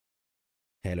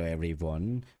Hello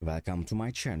everyone, welcome to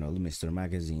my channel Mr.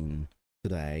 Magazine.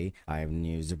 Today I have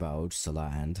news about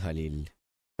Sıla and Halil.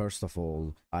 First of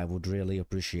all, I would really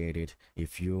appreciate it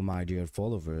if you, my dear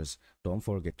followers, don't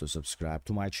forget to subscribe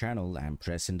to my channel and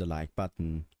pressing the like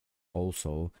button.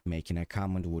 Also, making a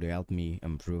comment would help me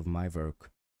improve my work.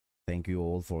 Thank you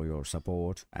all for your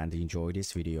support and enjoy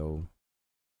this video.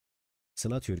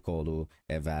 Sıla Türkoğlu,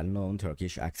 a well-known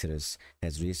Turkish actress,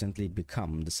 has recently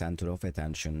become the center of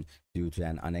attention due to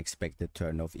an unexpected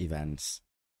turn of events.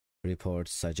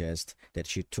 Reports suggest that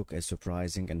she took a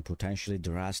surprising and potentially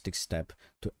drastic step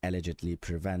to allegedly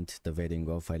prevent the wedding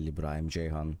of Halil İbrahim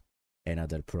Ceyhan,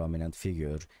 another prominent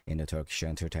figure in the Turkish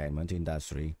entertainment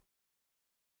industry.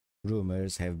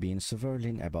 Rumors have been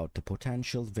swirling about the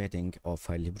potential wedding of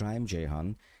Halil İbrahim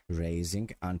Ceyhan,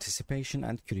 raising anticipation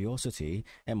and curiosity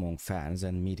among fans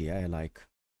and media alike.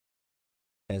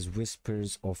 As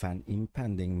whispers of an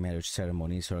impending marriage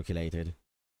ceremony circulated,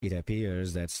 it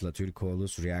appears that Sıla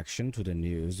Türkoğlu's reaction to the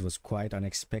news was quite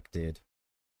unexpected.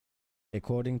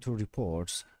 According to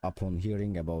reports, upon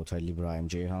hearing about Halil İbrahim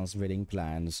Ceyhan's wedding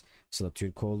plans, Sıla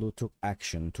Türkoğlu took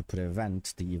action to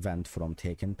prevent the event from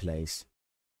taking place.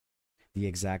 The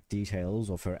exact details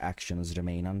of her actions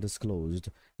remain undisclosed,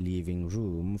 leaving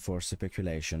room for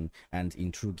speculation and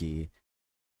intrigue.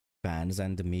 Fans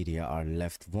and the media are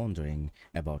left wondering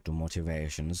about the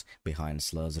motivations behind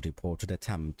Sıla's reported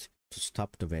attempt to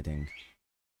stop the wedding.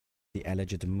 The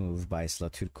alleged move by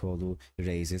Sıla Türkoğlu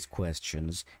raises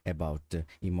questions about the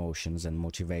emotions and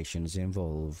motivations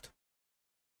involved.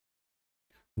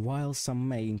 While some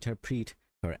may interpret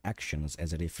her actions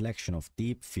as a reflection of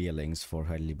deep feelings for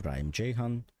Halil İbrahim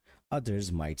Ceyhan,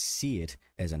 others might see it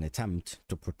as an attempt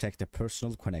to protect a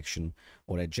personal connection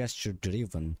or a gesture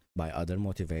driven by other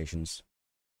motivations.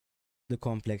 The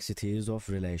complexities of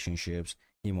relationships,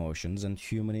 emotions, and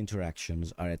human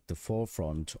interactions are at the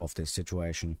forefront of this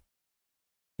situation.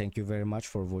 Thank you very much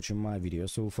for watching my video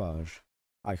so far.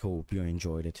 I hope you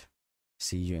enjoyed it.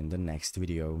 See you in the next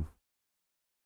video.